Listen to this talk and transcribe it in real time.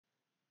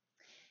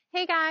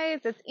Hey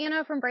guys, it's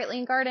Anna from Bright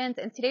Lane Gardens,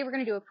 and today we're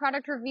going to do a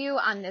product review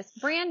on this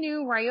brand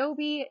new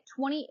Ryobi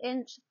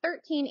 20-inch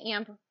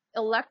 13-amp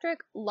electric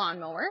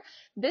lawnmower.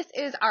 This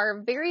is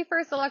our very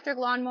first electric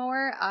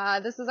lawnmower.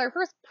 This is our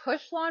first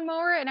push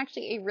lawnmower in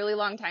actually a really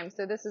long time,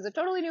 so this is a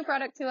totally new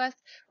product to us.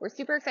 We're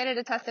super excited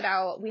to test it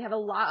out. We have a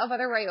lot of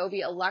other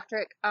Ryobi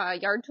electric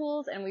yard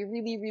tools, and we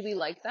really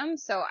like them,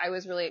 so I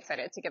was really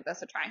excited to give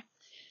this a try.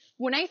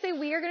 When I say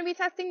we are going to be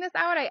testing this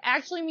out, I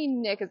actually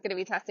mean Nick is going to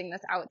be testing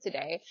this out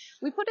today.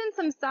 We put in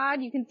some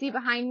sod, you can see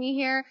behind me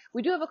here.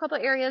 We do have a couple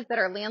areas that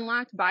are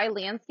landlocked by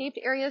landscaped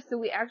areas, so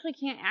we actually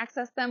can't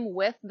access them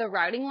with the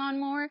riding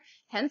lawnmower,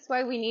 hence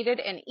why we needed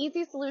an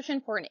easy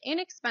solution for an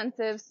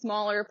inexpensive,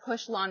 smaller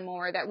push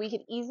lawnmower that we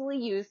could easily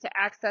use to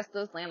access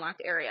those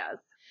landlocked areas.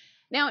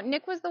 Now,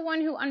 Nick was the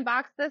one who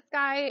unboxed this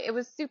guy. It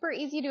was super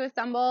easy to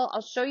assemble.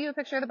 I'll show you a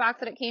picture of the box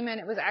that it came in.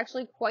 It was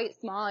actually quite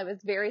small. I was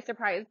very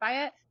surprised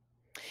by it.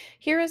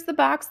 Here is the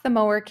box the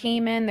mower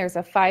came in. There's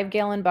a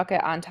 5-gallon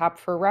bucket on top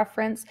for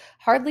reference.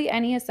 Hardly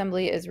any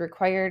assembly is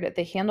required.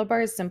 The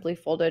handlebars simply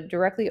folded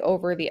directly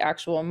over the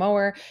actual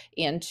mower,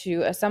 and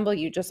to assemble,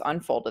 you just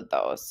unfolded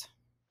those.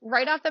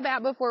 Right off the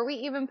bat, before we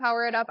even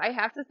power it up, I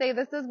have to say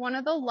this is one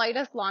of the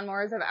lightest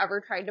lawnmowers I've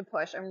ever tried to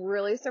push. I'm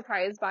really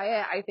surprised by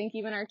it. I think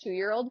even our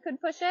 2-year-old could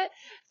push it.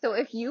 So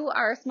if you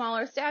are a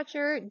smaller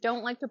stature,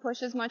 don't like to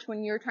push as much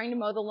when you're trying to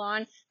mow the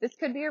lawn, this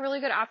could be a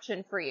really good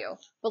option for you.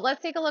 But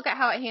let's take a look at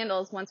how it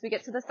handles once we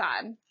get to the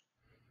sod.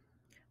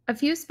 A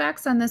few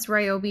specs on this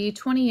Ryobi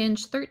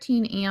 20-inch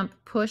 13-amp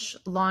push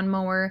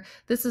lawnmower.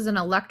 This is an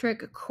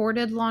electric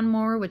corded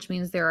lawnmower, which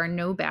means there are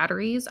no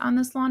batteries on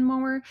this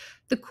lawnmower.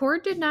 The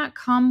cord did not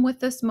come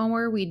with this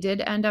mower. We did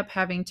end up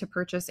having to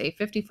purchase a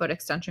 50-foot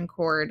extension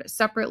cord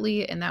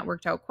separately, and that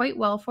worked out quite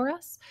well for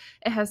us.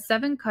 It has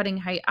 7 cutting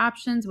height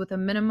options with a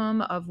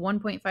minimum of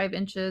 1.5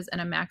 inches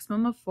and a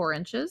maximum of 4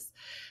 inches.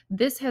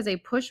 This has a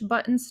push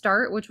button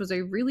start, which was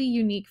a really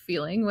unique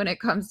feeling when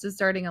it comes to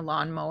starting a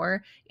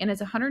lawnmower, and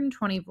it's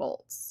 120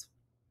 volts.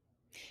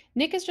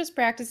 Nick is just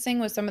practicing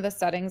with some of the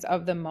settings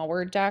of the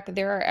mower deck.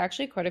 There are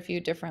actually quite a few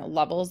different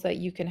levels that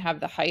you can have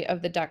the height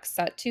of the deck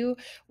set to.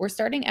 We're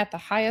starting at the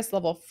highest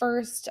level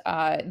first.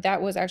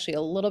 That was actually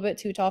a little bit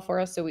too tall for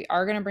us, so we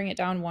are going to bring it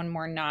down one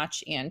more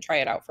notch and try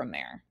it out from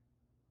there.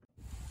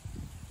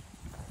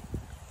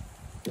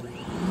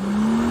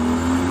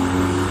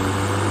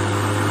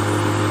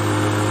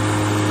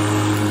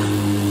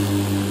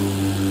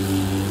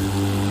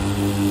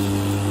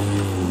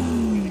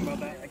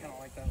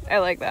 I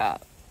like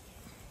that.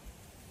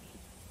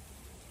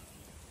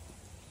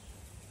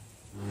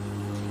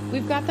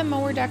 We've got the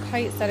mower deck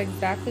height set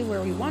exactly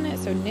where we want it,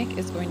 so Nick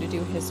is going to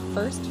do his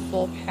first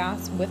full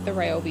pass with the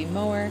Ryobi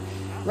mower.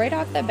 Right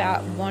off the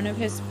bat, one of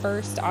his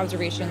first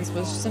observations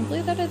was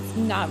simply that it's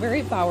not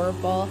very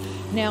powerful.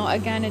 Now,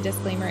 again, a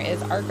disclaimer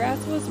is our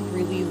grass was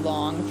really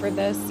long for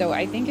this, so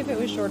I think if it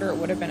was shorter, it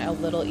would have been a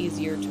little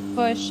easier to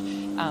push,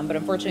 but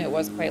unfortunately it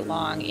was quite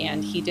long,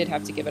 and he did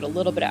have to give it a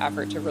little bit of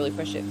effort to really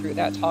push it through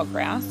that tall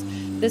grass.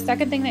 The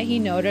second thing that he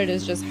noted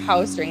is just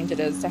how strange it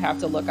is to have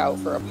to look out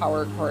for a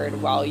power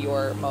cord while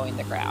you're mowing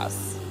the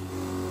grass.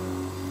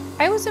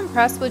 I was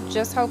impressed with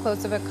just how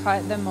close of a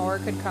cut the mower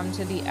could come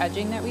to the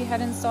edging that we had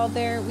installed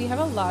there. We have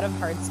a lot of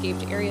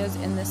hardscaped areas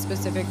in this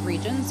specific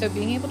region, so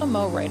being able to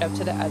mow right up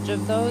to the edge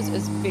of those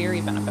is very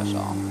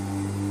beneficial.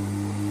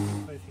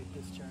 If he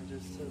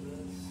discharges to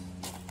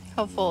this.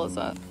 How full is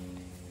it?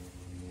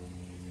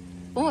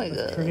 Oh my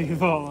god. Pretty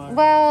full.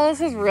 Well,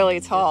 this is really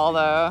tall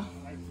though.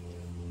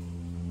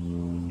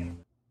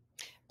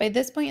 By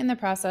this point in the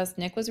process,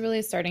 Nick was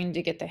really starting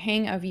to get the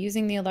hang of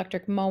using the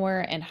electric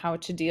mower and how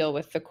to deal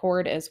with the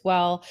cord as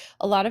well.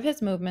 A lot of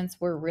his movements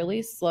were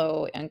really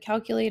slow and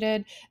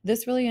calculated.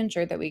 This really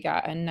ensured that we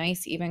got a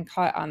nice even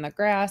cut on the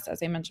grass.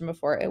 As I mentioned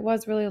before, it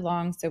was really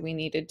long, so we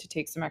needed to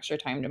take some extra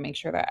time to make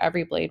sure that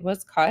every blade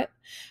was cut.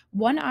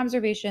 One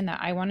observation that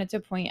I wanted to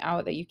point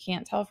out that you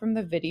can't tell from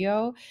the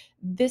video,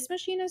 this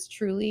machine is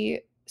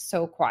truly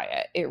so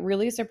quiet. It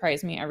really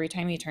surprised me every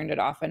time he turned it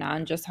off and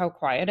on just how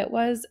quiet it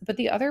was. But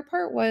the other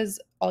part was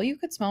all you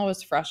could smell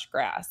was fresh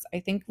grass. I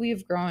think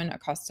we've grown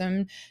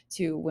accustomed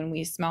to when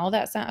we smell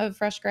that scent of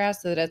fresh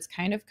grass, so that it's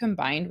kind of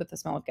combined with the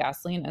smell of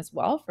gasoline as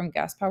well from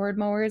gas-powered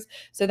mowers.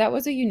 So that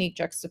was a unique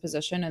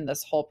juxtaposition in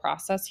this whole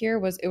process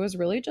here. It was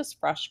really just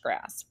fresh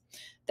grass.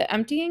 The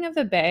emptying of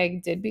the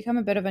bag did become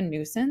a bit of a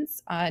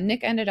nuisance.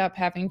 Nick ended up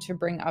having to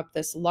bring up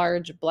this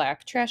large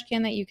black trash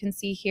can that you can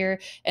see here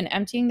and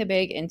emptying the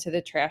bag into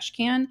the trash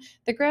can.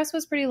 The grass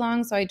was pretty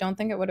long, so I don't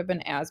think it would have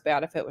been as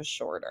bad if it was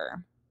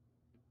shorter.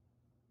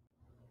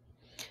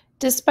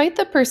 Despite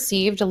the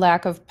perceived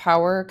lack of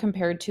power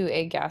compared to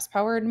a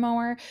gas-powered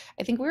mower,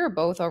 I think we were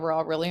both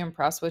overall really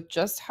impressed with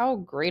just how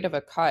great of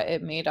a cut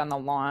it made on the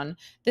lawn.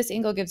 This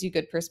angle gives you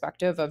good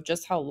perspective of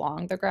just how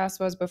long the grass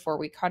was before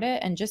we cut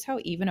it and just how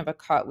even of a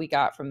cut we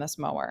got from this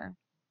mower.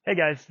 Hey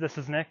guys, this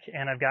is Nick,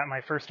 and I've got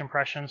my first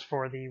impressions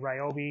for the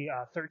Ryobi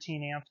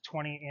 13-amp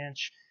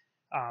 20-inch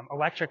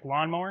electric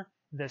lawnmower.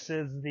 This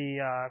is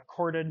the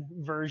corded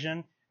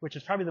version. which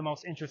is probably the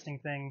most interesting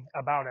thing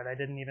about it. I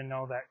didn't even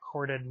know that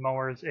corded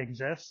mowers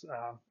exist.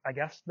 I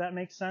guess that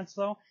makes sense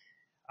though.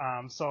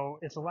 So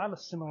it's a lot of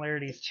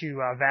similarities to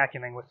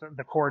vacuuming with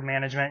the cord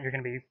management. You're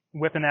going to be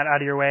whipping that out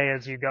of your way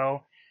as you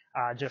go,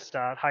 just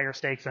higher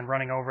stakes and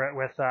running over it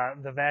with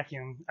the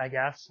vacuum, I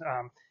guess.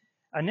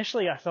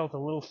 Initially, I felt a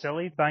little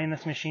silly buying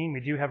this machine.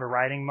 We do have a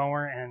riding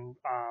mower, and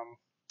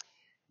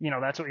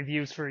that's what we've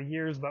used for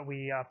years. But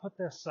we put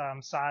this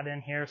sod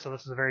in here, so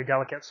this is a very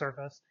delicate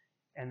surface.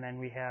 And then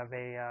we have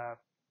a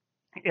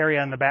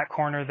area in the back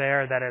corner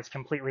there that is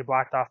completely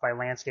blocked off by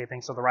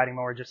landscaping, so the riding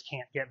mower just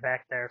can't get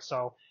back there.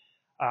 So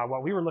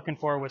what we were looking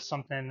for was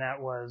something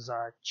that was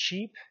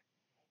cheap,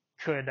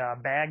 could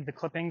bag the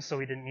clippings, so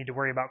we didn't need to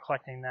worry about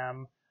collecting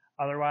them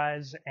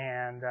otherwise.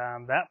 And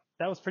that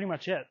was pretty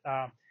much it.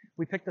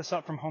 We picked this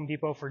up from Home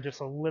Depot for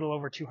just a little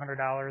over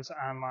 $200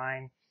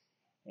 online,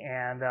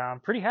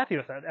 and pretty happy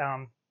with it.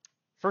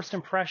 First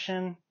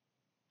impression,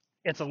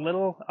 it's a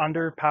little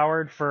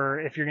underpowered for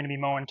if you're going to be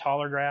mowing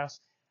taller grass.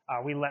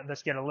 We let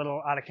this get a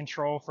little out of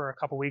control for a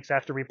couple weeks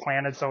after we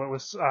planted, so it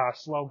was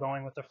slow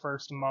going with the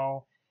first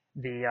mow.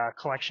 The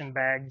collection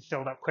bag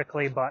filled up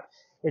quickly, but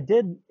it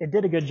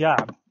did a good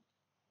job.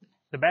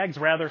 The bag's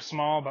rather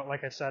small, but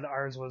like I said,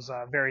 ours was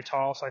very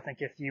tall, so I think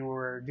if you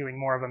were doing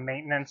more of a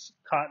maintenance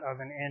cut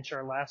of an inch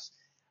or less,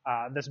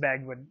 this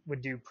bag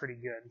would do pretty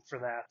good for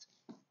that.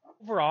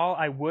 Overall,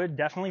 I would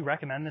definitely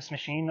recommend this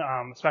machine,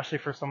 especially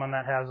for someone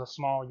that has a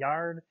small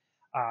yard,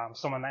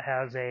 someone that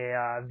has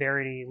a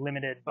very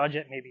limited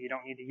budget. Maybe you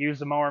don't need to use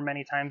the mower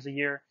many times a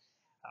year.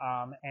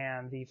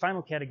 And the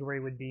final category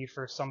would be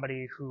for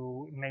somebody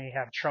who may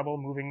have trouble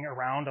moving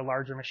around a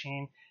larger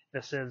machine.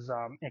 This is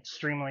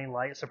extremely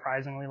light,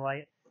 surprisingly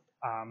light.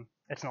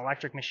 It's an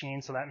electric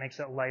machine, so that makes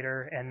it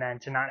lighter, and then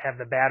to not have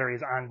the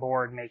batteries on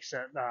board makes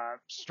it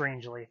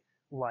strangely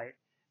light.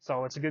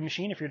 So it's a good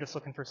machine if you're just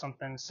looking for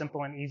something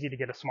simple and easy to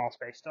get a small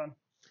space done.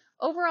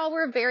 Overall,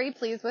 we're very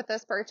pleased with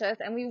this purchase,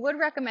 and we would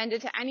recommend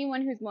it to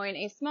anyone who's mowing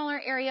a smaller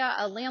area,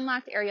 a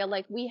landlocked area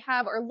like we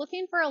have, or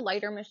looking for a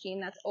lighter machine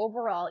that's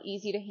overall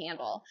easy to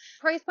handle.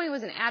 Price point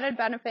was an added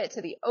benefit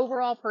to the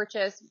overall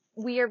purchase.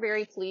 We are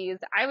very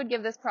pleased. I would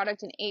give this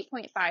product an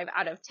 8.5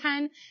 out of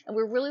 10, and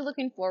we're really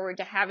looking forward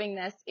to having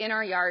this in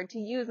our yard to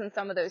use in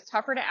some of those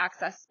tougher to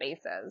access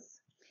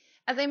spaces.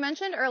 As I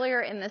mentioned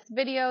earlier in this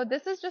video,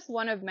 this is just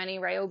one of many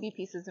Ryobi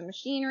pieces of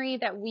machinery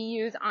that we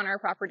use on our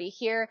property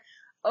here.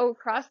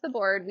 Across the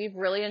board, we've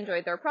really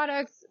enjoyed their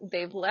products.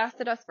 They've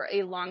lasted us for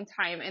a long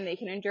time, and they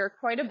can endure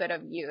quite a bit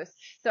of use.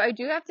 So I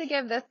do have to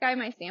give this guy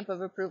my stamp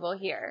of approval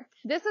here.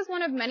 This is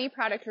one of many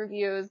product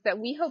reviews that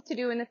we hope to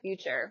do in the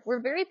future.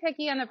 We're very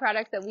picky on the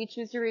products that we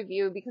choose to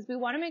review because we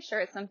want to make sure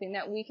it's something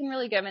that we can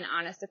really give an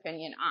honest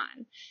opinion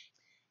on.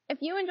 If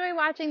you enjoy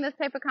watching this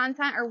type of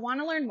content or want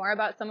to learn more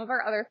about some of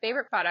our other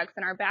favorite products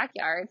in our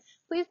backyard,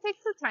 please take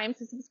some time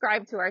to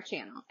subscribe to our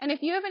channel. And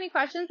if you have any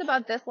questions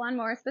about this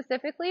lawnmower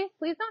specifically,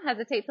 please don't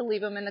hesitate to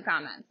leave them in the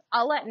comments.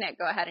 I'll let Nick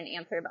go ahead and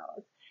answer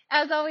those.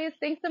 As always,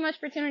 thanks so much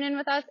for tuning in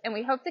with us, and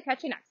we hope to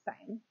catch you next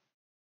time.